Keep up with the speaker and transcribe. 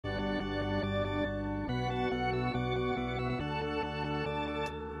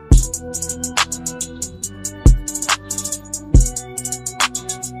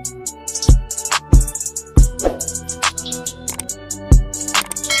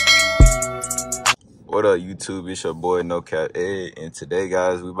What up, YouTube? It's your boy No Cap Ed, and today,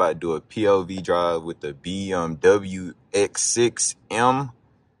 guys, we about to do a POV drive with the BMW X6M.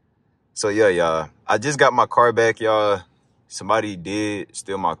 So yeah, y'all, I just got my car back, y'all. Somebody did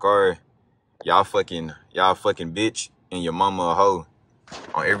steal my car. Y'all fucking bitch, and your mama a hoe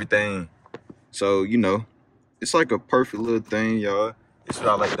on everything. So you know, it's like a perfect little thing, y'all. It's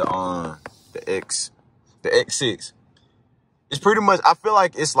not like the X6. It's pretty much, I feel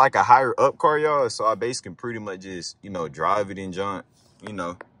like it's like a higher up car, y'all. So I basically can pretty much just, drive it and jump,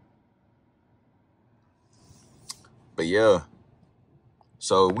 But yeah.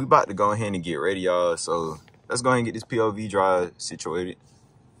 So we about to go ahead and get ready, y'all. So let's go ahead and get this POV drive situated.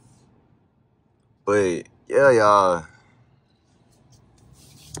 But yeah, y'all.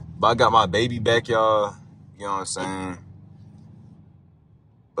 But I got my baby back, y'all. You know what I'm saying?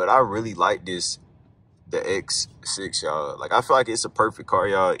 But I really like the X6, y'all. Like, I feel like it's a perfect car,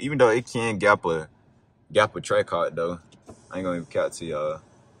 y'all. Even though it can gap a track hard, though. I ain't gonna even count to y'all.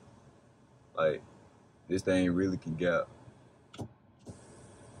 Like, this thing really can gap.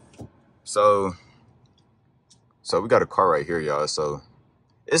 So we got a car right here, y'all. So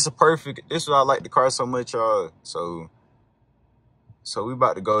it's a perfect, this is why I like the car so much, y'all. So we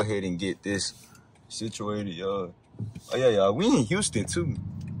about to go ahead and get this situated, y'all. Oh yeah, y'all, we in Houston too.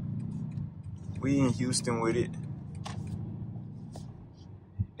 We in Houston with it.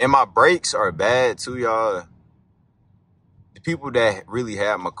 And my brakes are bad too, y'all. The people that really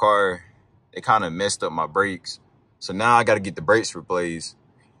had my car, they kind of messed up my brakes. So now I got to get the brakes replaced.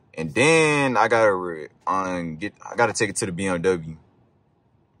 And then I gotta take it to the BMW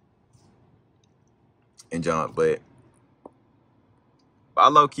and jump. But I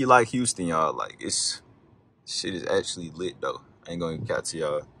low key like Houston, y'all. Like, shit is actually lit though. I ain't gonna even catch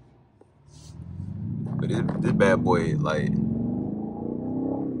y'all. But this bad boy, like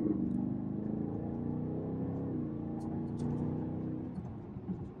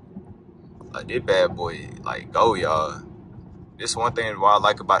this bad boy, like, go, y'all. This one thing what I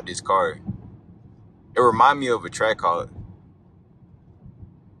like about this car. It remind me of a track car.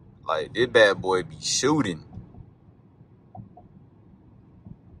 Like, this bad boy be shooting.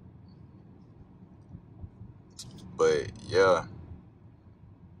 But yeah.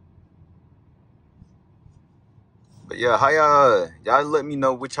 But yeah, how y'all let me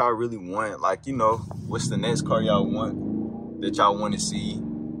know what y'all really want. Like, what's the next car y'all want that y'all want to see?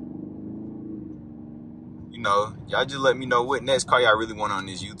 Y'all just let me know what next car y'all really want on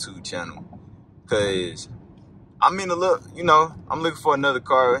this YouTube channel. Cause I'm in a look, I'm looking for another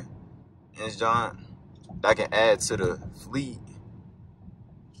car, and John, that can add to the fleet.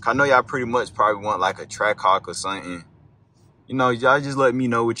 I know y'all pretty much probably want like a track hawk or something. Y'all just let me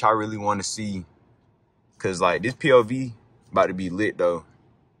know what y'all really want to see. Cause like this POV about to be lit though.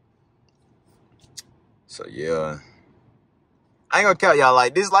 So yeah. I ain't gonna count y'all,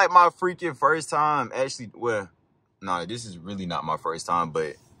 like this like my freaking first time actually, well, no, this is really not my first time,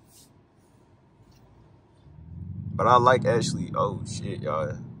 but I like actually, oh shit,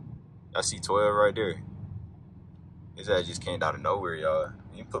 y'all. I see 12 right there. This ass just came out of nowhere, y'all.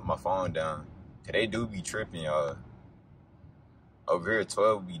 You put my phone down. Cause they do be tripping, y'all. Over here,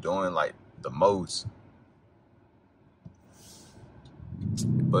 12 be doing like the most.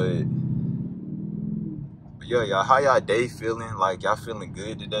 But yeah, y'all, how y'all day feeling? Like, y'all feeling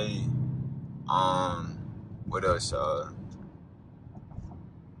good today? What else, y'all?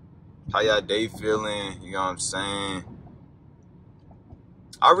 How y'all day feeling? You know what I'm saying?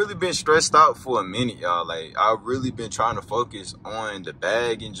 I really been stressed out for a minute, y'all. Like, I've really been trying to focus on the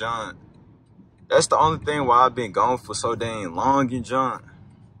bag and junk. That's the only thing why I've been gone for so dang long and junk.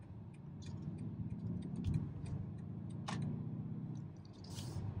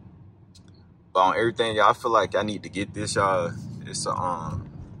 But on everything, y'all, I feel like I need to get this, y'all. It's cause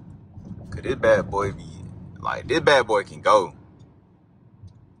this bad boy be like, this bad boy can go.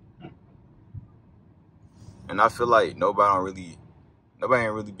 And I feel like nobody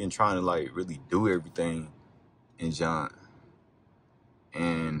ain't really been trying to like really do everything in junk.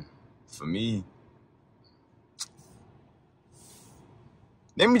 And for me,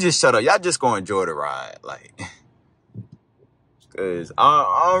 let me just shut up. Y'all just gonna enjoy the ride, like. Cause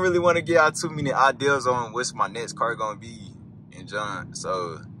I don't really want to get out too many ideas on what's my next car gonna be in junk.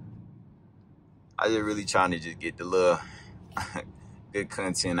 So I just really trying to just get the little good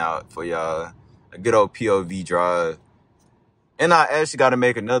content out for y'all. A good old POV drive. And I actually got to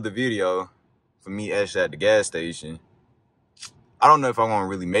make another video for me actually at the gas station. I don't know if I want to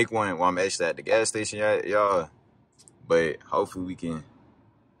really make one while I'm actually at the gas station, y'all. But hopefully we can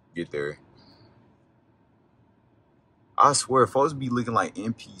get there. I swear, folks be looking like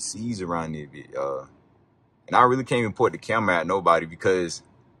NPCs around there, y'all. And I really can't even point the camera at nobody because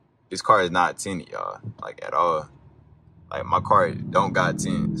this car is not tinted, y'all. Like, at all. Like, my car don't got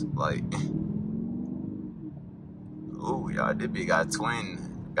tints. Like, ooh, y'all, this bitch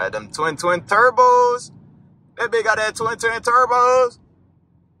got them twin turbos. That bitch got that twin turbos.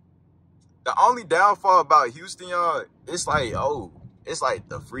 The only downfall about Houston, y'all, it's like, it's like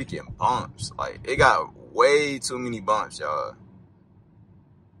the freaking bumps. Like, it got way too many bumps, y'all.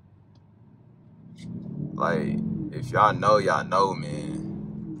 Like, if y'all know, man.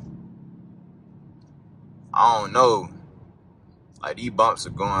 I don't know. Like, these bumps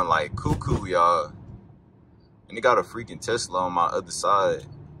are going like cuckoo, y'all. And they got a freaking Tesla on my other side.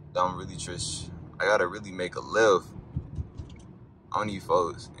 Don't really trust. I gotta really make a left on these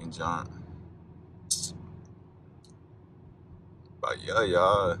folks and John. But yeah,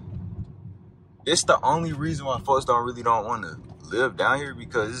 y'all. It's the only reason why folks don't want to live down here,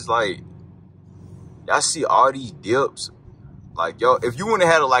 because it's like, y'all see all these dips. Like, yo, if you wouldn't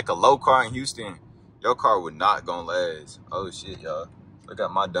have had like a low car in Houston, your car would not gonna last. Oh shit, y'all. Look at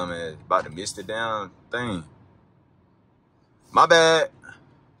my dumb ass about to miss the damn thing. My bad.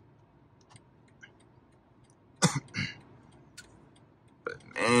 But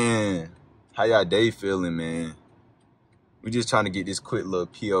man, how y'all day feeling, man? We just trying to get this quick little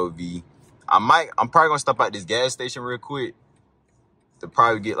POV. I'm probably gonna stop at this gas station real quick to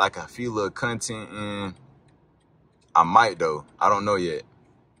probably get like a few little content in. I might though. I don't know yet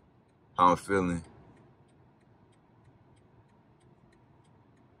how I'm feeling.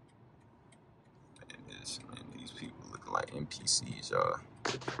 Man, these people looking like NPCs, y'all.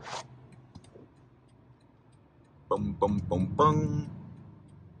 Boom, boom, boom, boom.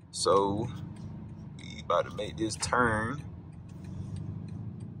 So we about to make this turn.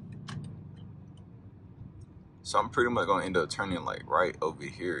 So I'm pretty much gonna end up turning like right over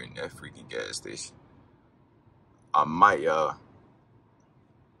here in that freaking gas station. I might, y'all.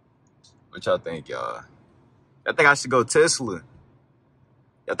 What y'all think, y'all? Y'all think I should go Tesla?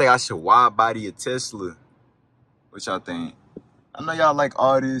 Y'all think I should wide body a Tesla? What y'all think? I know y'all like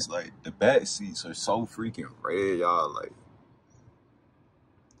all this, like the back seats are so freaking red, y'all. Like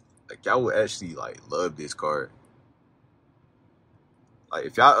y'all would actually like love this car. Like,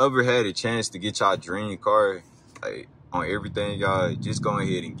 if y'all ever had a chance to get y'all dream car, like on everything, y'all, just go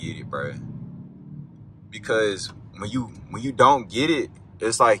ahead and get it, bro. Because when you don't get it,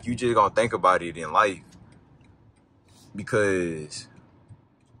 it's like you just gonna think about it in life. Because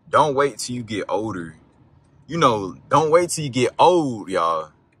don't wait till you get older. You know, don't wait till you get old,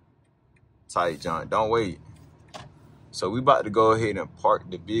 y'all. Tight, John. Don't wait. So we about to go ahead and park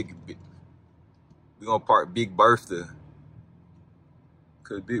the we gonna park Big Bertha.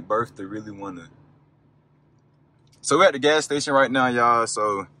 Cause Big Bertha really wanna. So we're at the gas station right now, y'all.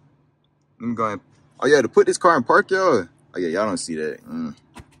 So I'm going. Oh yeah, to put this car in park, y'all. Oh yeah, y'all don't see that.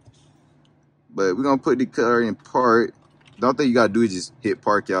 But we're gonna put the car in park. The only thing you gotta do is just hit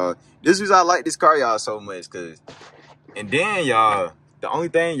park, y'all. This is why I like this car, y'all, so much. And then, y'all, the only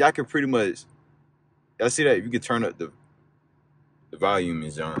thing y'all can pretty much, y'all see that you can turn up the volume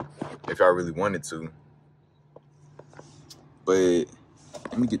is on if y'all really wanted to. But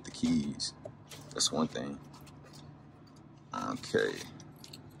let me get the keys. That's one thing. Okay.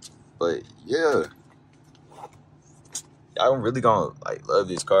 But yeah, y'all really gonna like love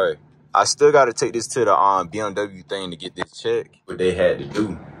this car. I still gotta take this to the BMW thing to get this check. What they had to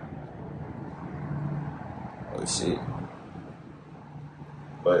do. Oh shit.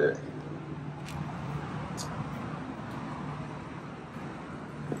 But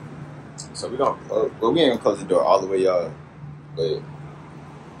so we gonna close. Well, we ain't gonna close the door all the way, y'all.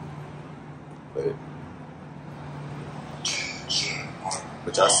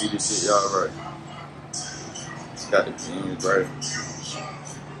 But y'all see this shit, y'all, right? Got the jeans, right?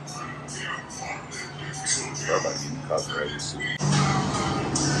 Bro, about to get the copyrighted shit.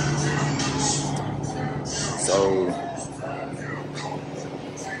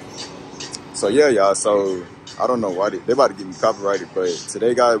 So yeah, y'all. So I don't know why they about to get me copyrighted, but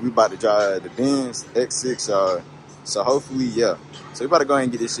today, guys, we about to drive the Benz X6, y'all. So hopefully, yeah. So we about to go ahead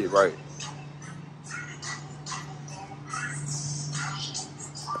and get this shit right.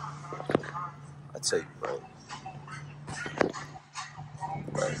 I tell you, bro.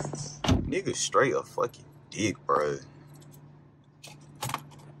 Nigga straight a fucking dick, bro.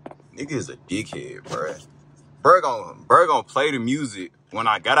 Nigga is a dickhead, bro. Bro gonna play the music when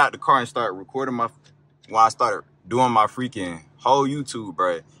I got out the car and started recording when I started doing my freaking whole YouTube,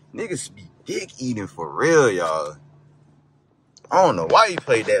 bro. Niggas be dick eating for real, y'all. I don't know why you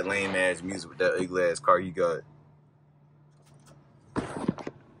played that lame ass music with that ugly ass car you got.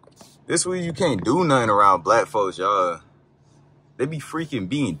 This way you can't do nothing around black folks, y'all. They be freaking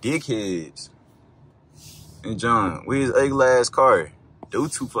being dickheads. And John, with his ugly ass car, do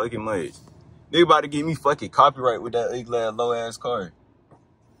too fucking much. Nigga about to get me fucking copyright with that ugly ass low ass car.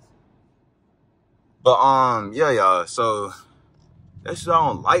 But yeah, y'all. So that's just I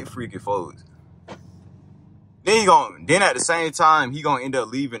don't like freaking folks. Then at the same time he gonna end up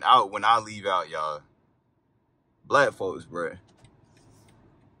leaving out when I leave out, y'all. Black folks, bruh.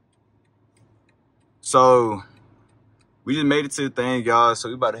 So we just made it to the thing, y'all. So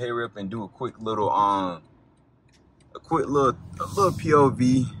we about to hurry up and do a little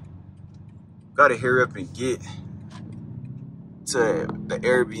POV. Gotta hurry up and get to the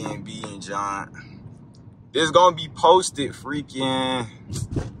Airbnb and John. This gonna be posted freaking,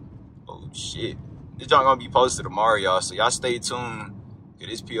 oh shit. This junk gonna be posted tomorrow, y'all. So y'all stay tuned. Cause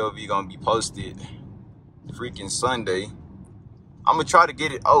this POV gonna be posted freaking Sunday. I'm gonna try to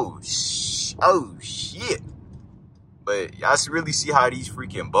get it, oh shit. But y'all really see how these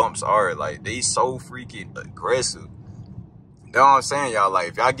freaking bumps are. Like, they so freaking aggressive. You know what I'm saying, y'all? Like,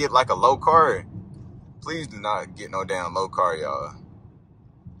 if y'all get like a low car, please do not get no damn low car, y'all.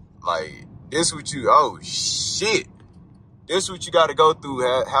 Like, this what you, oh shit. This what you gotta go through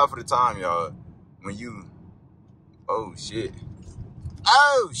half of the time, y'all. When you, oh shit.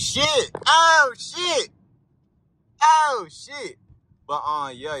 Oh shit. Oh shit. Oh shit. But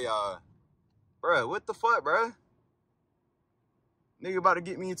yeah, y'all. Bruh, what the fuck, bruh? Nigga about to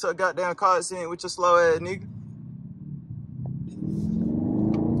get me into a goddamn car accident with your slow ass nigga.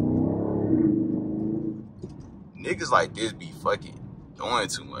 Niggas like this be fucking doing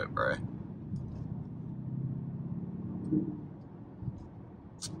too much, bruh.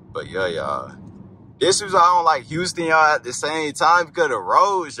 But yeah, y'all. This is why I don't like Houston, y'all, at the same time, because the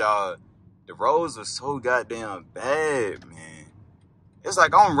roads, y'all. The roads are so goddamn bad, man. It's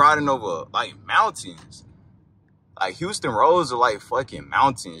like I'm riding over, like, mountains. Like, Houston roads are like fucking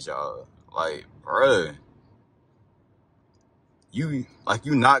mountains, y'all. Like, bruh. You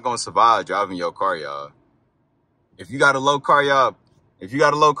not gonna survive driving your car, y'all. If you got a low car, y'all,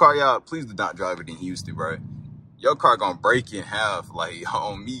 please do not drive it in Houston, bro. Your car gonna break in half, like,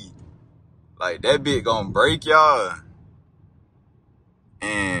 on me. Like, that bitch gonna break, y'all.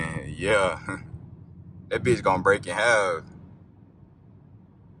 And, yeah. That bitch gonna break in half.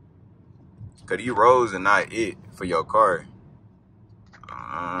 Cause these roads are not it for your car.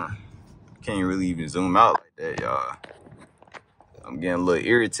 I can't really even zoom out like that, y'all. I'm getting a little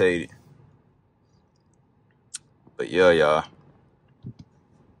irritated. But yeah, y'all.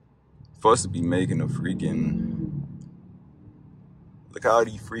 Supposed to be making a freaking, look how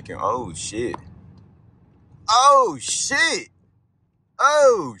these freaking, oh shit. Oh shit.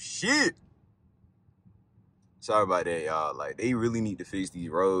 Oh shit. Sorry about that, y'all. Like, they really need to fix these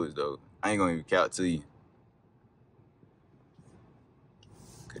roads, though. I ain't gonna even count to you.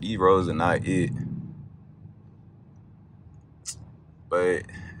 Cause these roads are not it. But,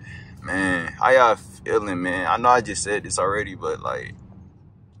 man, how y'all feeling, man? I know I just said this already, but, like,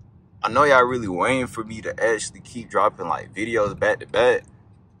 I know y'all really waiting for me to actually keep dropping, like, videos back to back.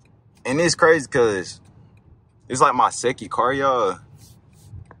 And it's crazy because it's like my second car, y'all.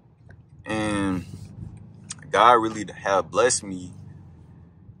 And God really have blessed me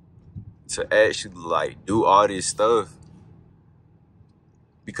to actually, like, do all this stuff.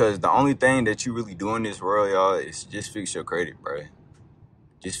 Because the only thing that you really do in this world, y'all, is just fix your credit, bro.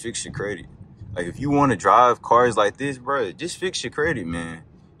 Just fix your credit. Like, if you want to drive cars like this, bro, just fix your credit, man.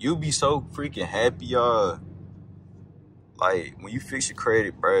 You'll be so freaking happy, y'all. Like, when you fix your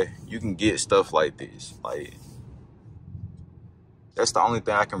credit, bro, you can get stuff like this. Like, that's the only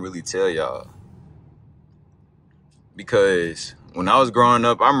thing I can really tell y'all. Because when I was growing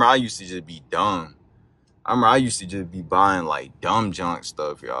up, I used to just be dumb. I used to just be buying, like, dumb junk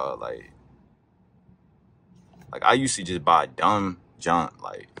stuff, y'all. Like, I used to just buy dumb junk.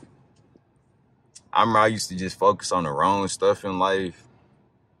 Like, I used to just focus on the wrong stuff in life.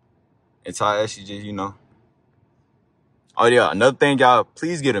 Until I actually just, you know. Oh, yeah, another thing, y'all,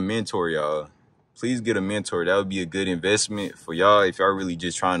 please get a mentor, y'all. Please get a mentor. That would be a good investment for y'all if y'all really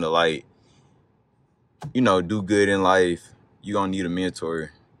just trying to, like, you know, do good in life. You gonna need a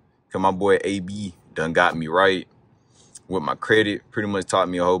mentor. Because my boy AB done got me right with my credit. Pretty much taught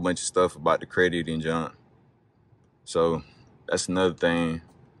me a whole bunch of stuff about the credit and junk. So, that's another thing.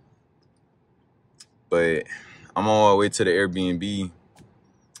 But I'm on my way to the Airbnb.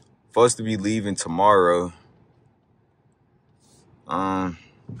 Supposed to be leaving tomorrow. But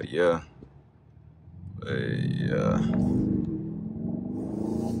yeah.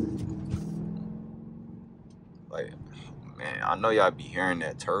 Like, Man, I know y'all be hearing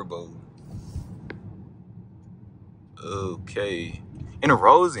that turbo. Okay. And the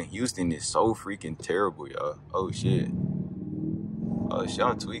roads in Houston is so freaking terrible, y'all. Oh, shit. Oh, shit,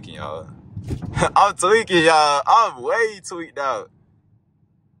 I'm tweaking, y'all. I'm tweaking, y'all. I'm way tweaked out.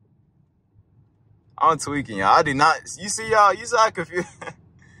 I'm tweaking, y'all. I did not... You see, y'all? You see how confused...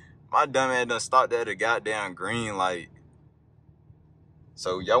 My dumb ass done stopped at a goddamn green light.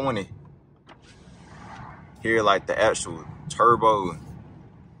 So, y'all want to hear, like, the actual turbo...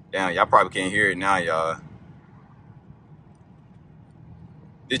 Damn, y'all probably can't hear it now, y'all.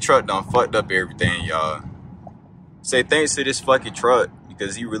 This truck done fucked up everything, y'all. Say thanks to this fucking truck,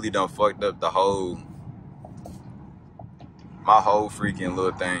 because he really done fucked up my whole freaking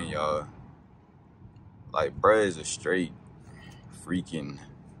little thing, y'all. Like, bruh is a straight freaking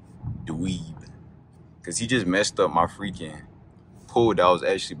dweeb. Because he just messed up my freaking pull that I was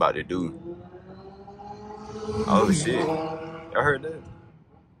actually about to do. Oh, shit. Y'all heard that?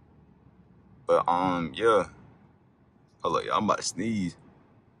 But, yeah. Hold on, y'all. I'm about to sneeze.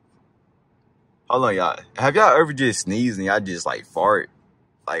 Hold on, y'all. Have y'all ever just sneezed and y'all just, like, fart?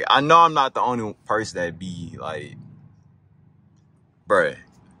 Like, I know I'm not the only person that be, like, bruh.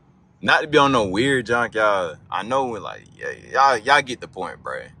 Not to be on no weird junk, y'all. I know when, like, yeah, y'all get the point,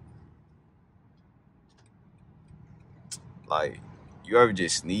 bruh. Like, you ever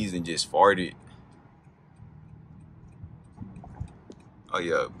just sneezed and just farted? Oh,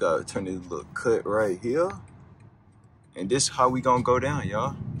 yeah, gotta turn this little cut right here. And this is how we gonna go down,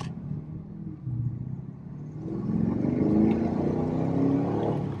 y'all.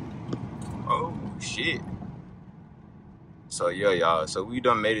 Oh, shit. So, yeah, y'all. So, we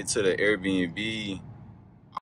done made it to the Airbnb.